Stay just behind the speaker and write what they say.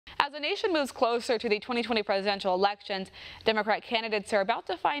As the nation moves closer to the 2020 presidential elections, Democrat candidates are about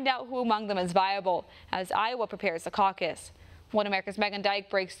to find out who among them is viable as Iowa prepares the caucus. One America's Meghann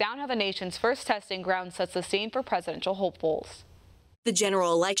Dyke breaks down how the nation's first testing ground sets the scene for presidential hopefuls. The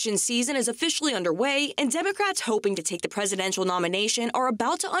general election season is officially underway, and Democrats hoping to take the presidential nomination are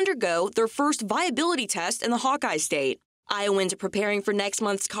about to undergo their first viability test in the Hawkeye state. Iowans are preparing for next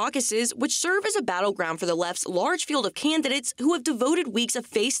month's caucuses, which serve as a battleground for the left's large field of candidates who have devoted weeks of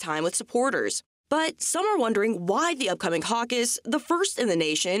face time with supporters. But some are wondering why the upcoming caucus, the first in the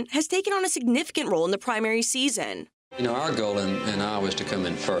nation, has taken on a significant role in the primary season. You know, our goal in Iowa is to come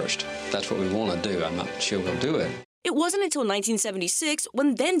in first. That's what we want to do. I'm not sure we'll do it. It wasn't until 1976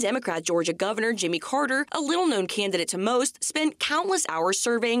 when then-Democrat Georgia Governor Jimmy Carter, a little-known candidate to most, spent countless hours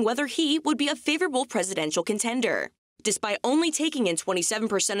surveying whether he would be a favorable presidential contender. Despite only taking in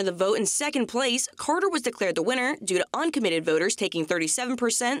 27% of the vote in second place, Carter was declared the winner due to uncommitted voters taking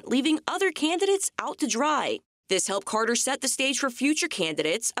 37%, leaving other candidates out to dry. This helped Carter set the stage for future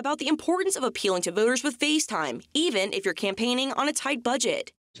candidates about the importance of appealing to voters with face time, even if you're campaigning on a tight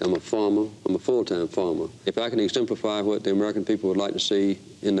budget. I'm a farmer. I'm a full-time farmer. If I can exemplify what the American people would like to see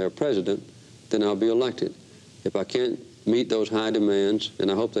in their president, then I'll be elected. If I can't meet those high demands,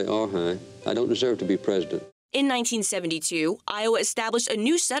 and I hope they are high, I don't deserve to be president. In 1972, Iowa established a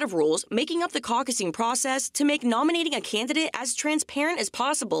new set of rules making up the caucusing process to make nominating a candidate as transparent as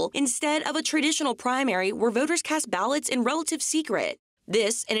possible instead of a traditional primary where voters cast ballots in relative secret.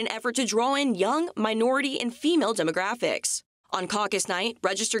 This in an effort to draw in young, minority, and female demographics. On caucus night,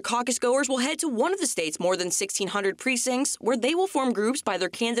 registered caucus goers will head to one of the state's more than 1,600 precincts where they will form groups by their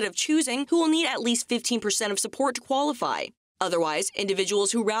candidate of choosing who will need at least 15% of support to qualify. Otherwise,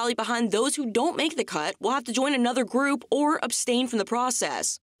 individuals who rally behind those who don't make the cut will have to join another group or abstain from the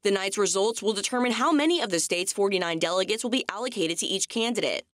process. The night's results will determine how many of the state's 49 delegates will be allocated to each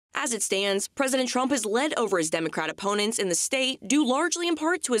candidate. As it stands, President Trump has led over his Democrat opponents in the state due largely in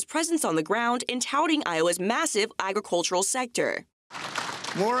part to his presence on the ground in touting Iowa's massive agricultural sector.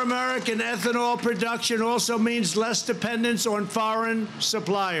 More American ethanol production also means less dependence on foreign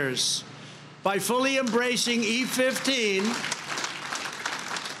suppliers. By fully embracing E15,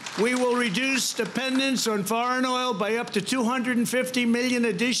 we will reduce dependence on foreign oil by up to 250 million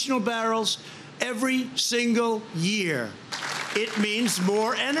additional barrels every single year. It means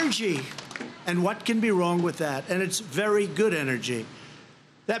more energy. And what can be wrong with that? And it's very good energy.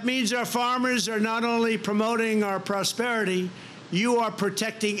 That means our farmers are not only promoting our prosperity, you are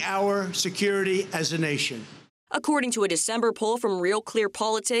protecting our security as a nation. According to a December poll from Real Clear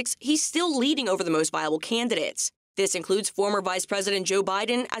Politics, he's still leading over the most viable candidates. This includes former Vice President Joe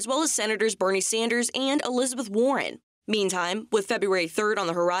Biden, as well as Senators Bernie Sanders and Elizabeth Warren. Meantime, with February 3rd on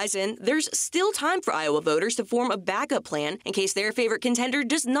the horizon, there's still time for Iowa voters to form a backup plan in case their favorite contender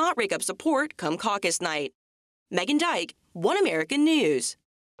does not rake up support come caucus night. Meghann Dyke, One America News.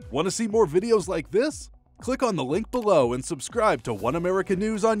 Want to see more videos like this? Click on the link below and subscribe to One America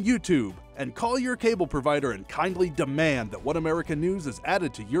News on YouTube. And call your cable provider and kindly demand that One America News is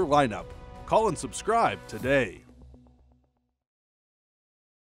added to your lineup. Call and subscribe today.